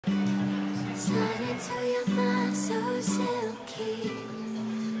Slide into your mind so silky.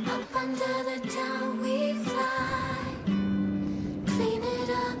 Up under the down we fly. Clean it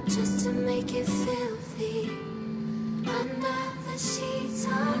up just to make it filthy. Under the sheets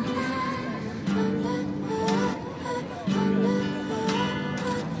all night. Under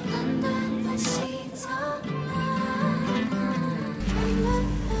the sheets all night.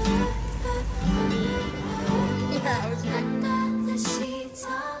 Under the sheets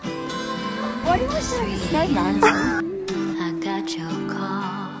all night. Why do I say snowman? I got your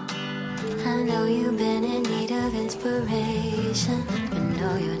call. I know you've been in need of inspiration. You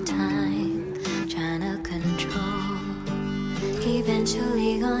know your time, trying to control.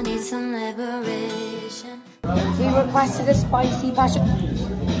 Eventually gonna need some liberation. We requested a spicy passion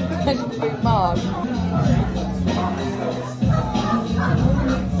fruit mug.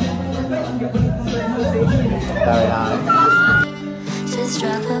 Very nice. Just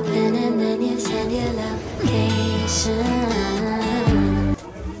drop a pin and then you send your location.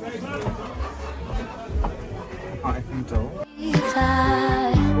 I can do.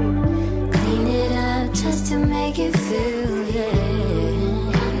 Clean it up just to make it feel, yeah.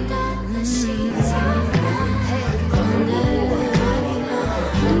 Under the sheets all night.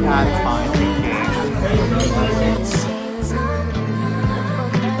 Yeah, it's fine, thank you. Under the sheets all night.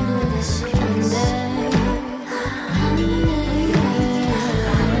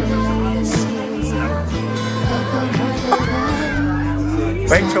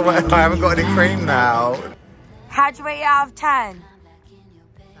 Rachel, I haven't got any cream now. How'd you rate it out of 10?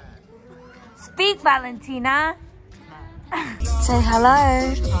 Speak, Valentina. Say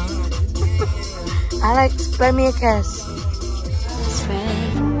hello. Alex, blow me a kiss. It's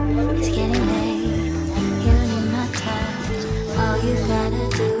rain, it's getting late. You need my touch. All you gotta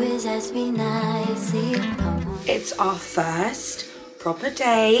do is ask me nicely. It's our first proper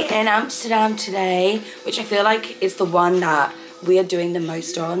day in Amsterdam today, which I feel like is the one that we are doing the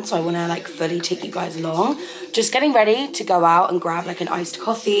most on, so I want to like fully take you guys along. Just getting ready to go out and grab like an iced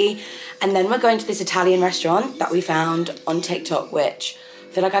coffee, and then we're going to this Italian restaurant that we found on TikTok, which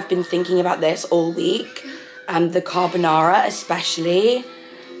I feel like I've been thinking about this all week. The carbonara especially.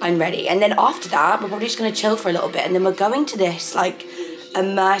 I'm ready. And then after that, we're probably just gonna chill for a little bit, and then we're going to this like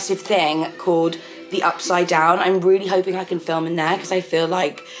immersive thing called the Upside Down. I'm really hoping I can film in there because I feel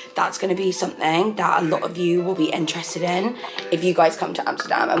like that's going to be something that a lot of you will be interested in if you guys come to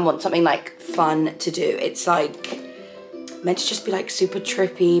Amsterdam and want something like fun to do. It's like meant to just be like super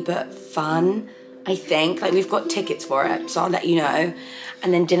trippy but fun, I think. Like we've got tickets for it, so I'll let you know.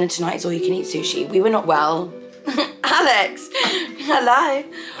 And then dinner tonight is all you can eat sushi. We were not well. Alex, hello.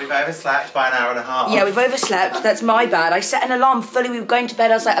 We've overslept by an hour and a half. Yeah, we've overslept. That's my bad. I set an alarm fully. We were going to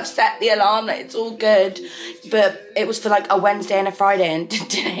bed. I was like, I've set the alarm. Like, it's all good. But it was for like a Wednesday and a Friday, and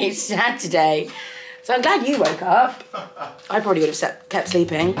today's Saturday. So I'm glad you woke up. I probably would have kept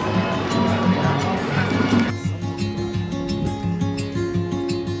sleeping.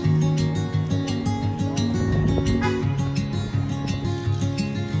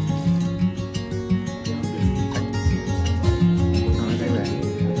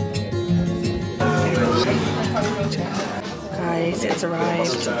 Guys, it's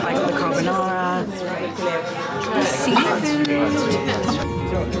arrived. I got the carbonara, the seafood.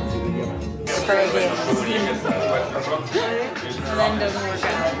 Then doesn't work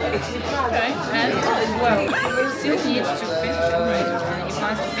out. Okay, and as well, still needs to finish it, right? He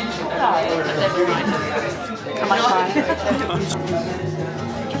plans to finish it. I might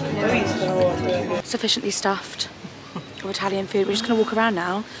try. Sufficiently stuffed of Italian food. We're just gonna walk around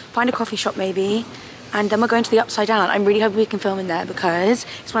now, find a coffee shop maybe, and then we're going to the Upside Down. I'm really hoping we can film in there because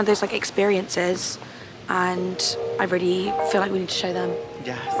it's one of those like experiences, and I really feel like we need to show them.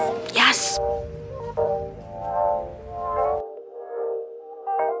 Yes. Yes!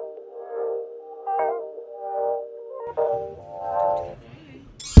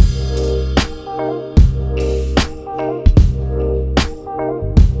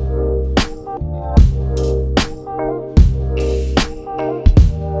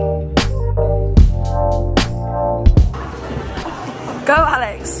 Go,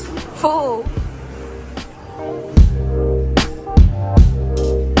 Alex. Fall.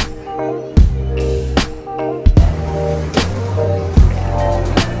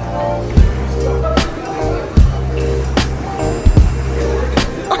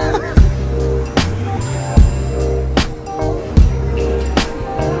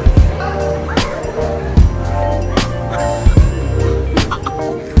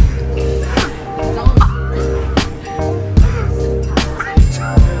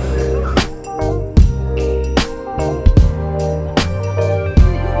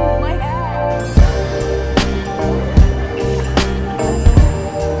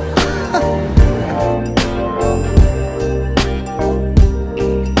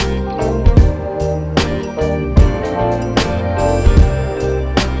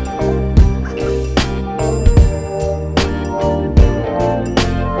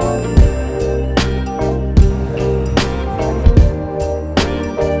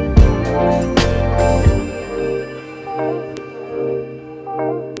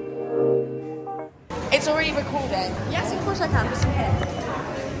 you recording? Yes, of course I can. Listen here.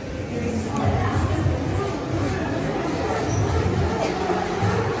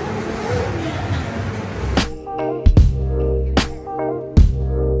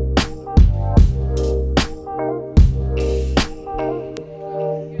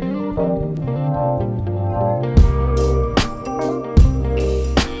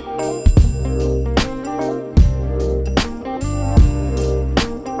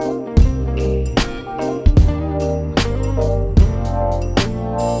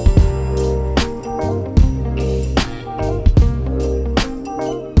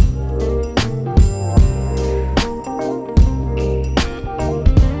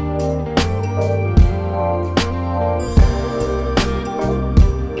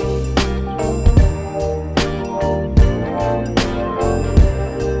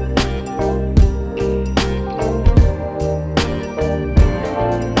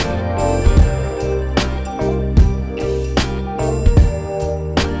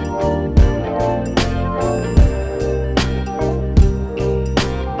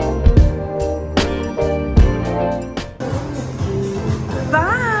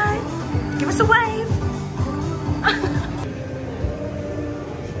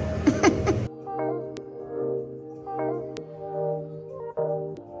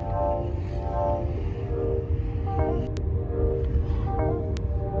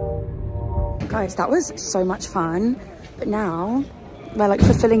 Guys, that was so much fun, but now we're like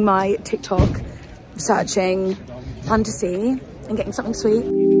fulfilling my TikTok searching fantasy and getting something sweet.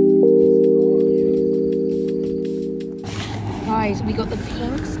 Guys, we got the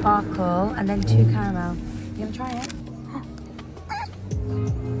pink sparkle and then 2 caramel. You wanna try it?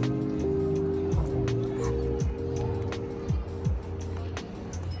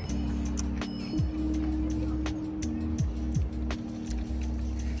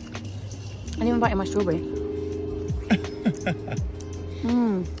 I didn't even bite in my strawberry.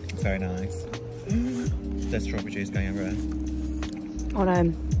 Very nice. There's strawberry juice going everywhere. Oh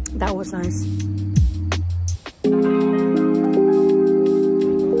no, that was nice.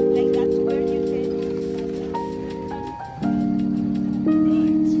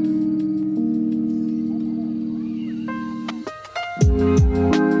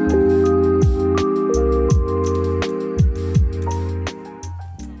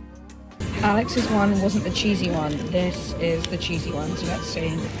 Alex's one wasn't the cheesy one. This is the cheesy one, so let's see.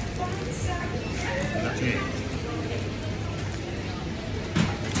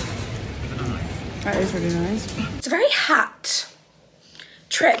 That is really nice. It's a very hot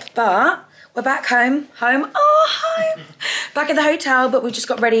trip, but we're back home. Home. Back at the hotel, but we just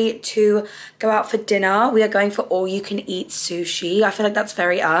got ready to go out for dinner. We are going for all-you-can-eat sushi. I feel like that's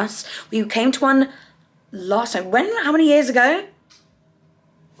very us. We came to one last time. When? How many years ago?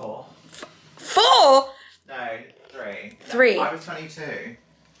 4. 4? No, 3. 3. I was 22.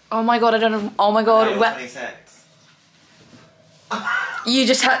 Oh my god, I don't know. Oh my god. I was 26. You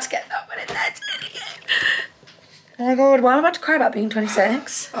just had to get that one in there. Oh my god, why am I about to cry about being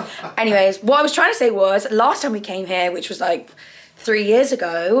 26? Anyways, what I was trying to say was, last time we came here, which was like 3 years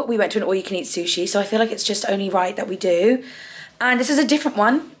ago, we went to an all-you-can-eat sushi, so I feel like it's just only right that we do. And this is a different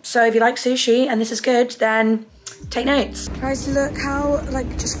one, so if you like sushi and this is good, then take notes. Guys, look how like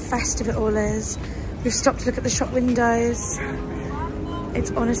just festive it all is. We've stopped to look at the shop windows.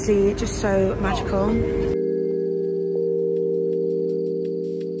 It's honestly just so magical.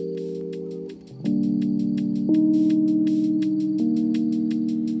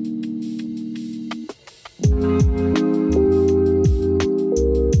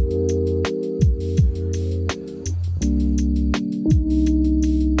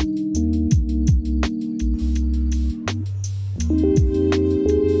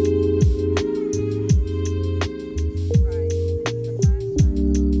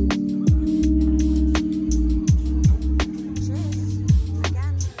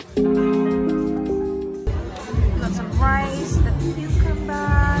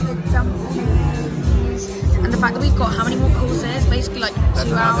 How many more courses? Basically like 2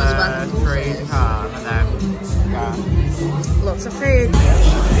 hours worth of courses. 3 to come and then, yeah. Lots of food.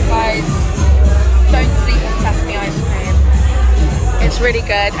 Guys, don't sleep on sesame ice cream. It's really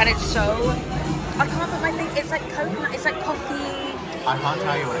good and it's so, I can't put my thing, it's like coconut, it's like coffee. I can't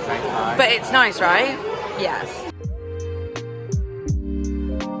tell you what it tastes like. But it's nice, right? Yes.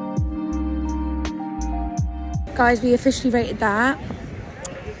 Guys, we officially rated that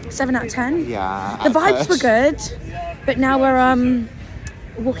 7 out of 10. Yeah. The vibes were good, but now we're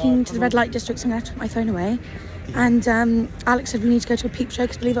walking to the red light district, so I'm gonna have to put my phone away. And Alex said we need to go to a peep show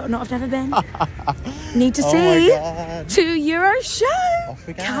because believe it or not, I've never been. Need to Oh see my God. €2 show. Off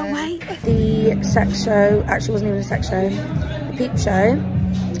we go. Can't wait. The sex show actually wasn't even a sex show. The peep show.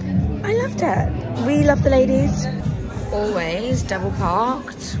 I loved it. We love the ladies. Always double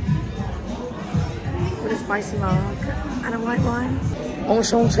parked with a spicy mark and a white wine.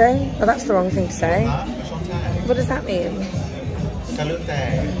 Enchanté. Oh, that's the wrong thing to say. What does that mean? Salute.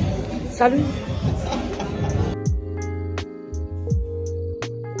 Salut.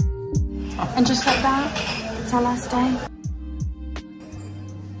 And just like that, it's our last day.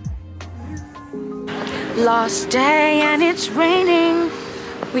 Last day and it's raining.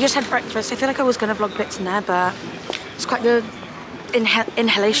 We just had breakfast. I feel like I was going to vlog bits in there, but it's quite the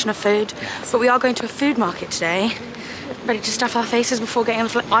inhalation of food. But we are going to a food market today. Ready to stuff our faces before getting on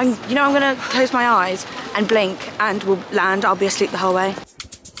the flight. I'm going to close my eyes and blink and we'll land. I'll be asleep the whole way.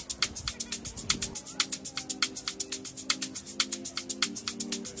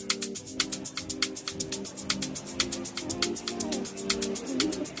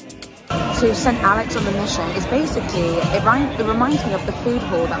 So we've sent Alex on the mission. It's basically, it reminds me of the food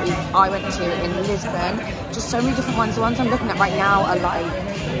hall that I went to in Lisbon. Just so many different ones. The ones I'm looking at right now are like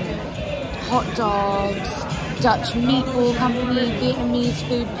hot dogs, Dutch meatball company, Vietnamese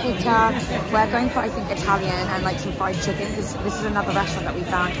food pitta. We're going for, I think, Italian and like some fried chicken because this is another restaurant that we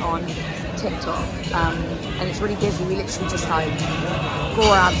found on TikTok. And it's really busy. We literally just like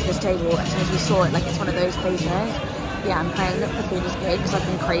gore out to this table as soon as we saw it. Like it's one of those places. Yeah, I'm praying that the food is good because I've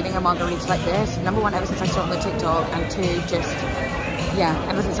been craving a margarita like this. Number one, ever since I saw it on the TikTok, and two, just, yeah,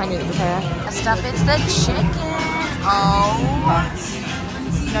 ever since I knew it was here. Stuff, it's the chicken. Oh,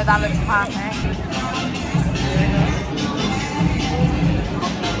 no, that looks perfect.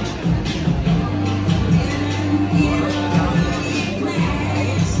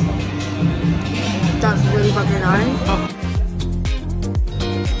 That's really fucking nice.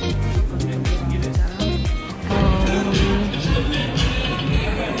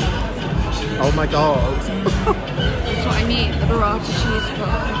 Oh my God. That's what I mean, the burrata cheese roll.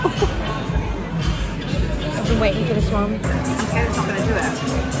 I've been waiting for this one. I'm scared it's not going to do it.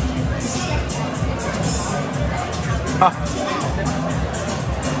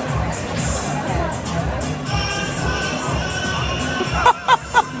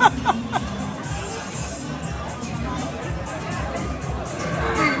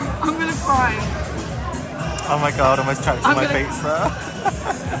 I'm going to cry. Oh my God, almost choked on my pizza.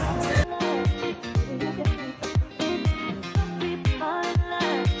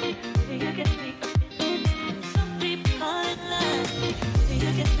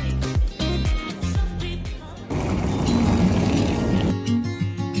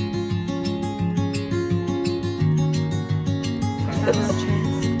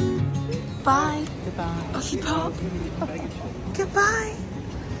 Bye. Goodbye. Aussie pop. Goodbye.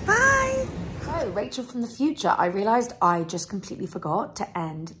 Bye. So, Rachel from the future, I realised I just completely forgot to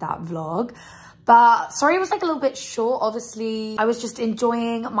end that vlog. But sorry, it was like a little bit short. Obviously, I was just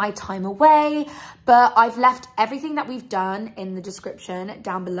enjoying my time away. But I've left everything that we've done in the description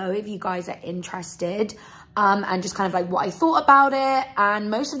down below if you guys are interested. And just kind of like what I thought about it. And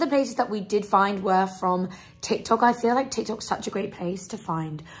most of the places that we did find were from TikTok. I feel like TikTok's such a great place to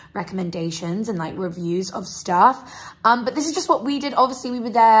find recommendations and like reviews of stuff. But this is just what we did. Obviously, we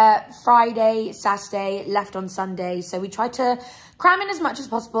were there Friday, Saturday, left on Sunday. So we tried to cram in as much as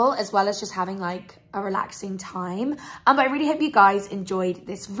possible, as well as just having like a relaxing time. But I really hope you guys enjoyed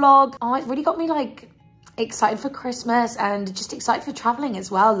this vlog. Oh, it really got me like excited for Christmas and just excited for traveling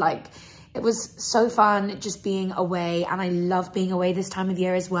as well. Like, it was so fun just being away, and I love being away this time of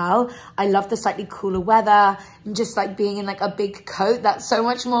year as well. I love the slightly cooler weather and just like being in like a big coat. That's so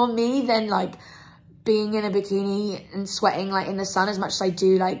much more me than like being in a bikini and sweating like in the sun, as much as I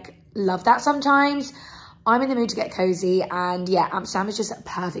do like love that sometimes. I'm in the mood to get cozy, and yeah, Amsterdam is just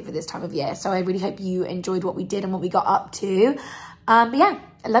perfect for this time of year. So I really hope you enjoyed what we did and what we got up to. But yeah,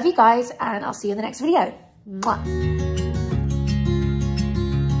 I love you guys, and I'll see you in the next video. Mwah.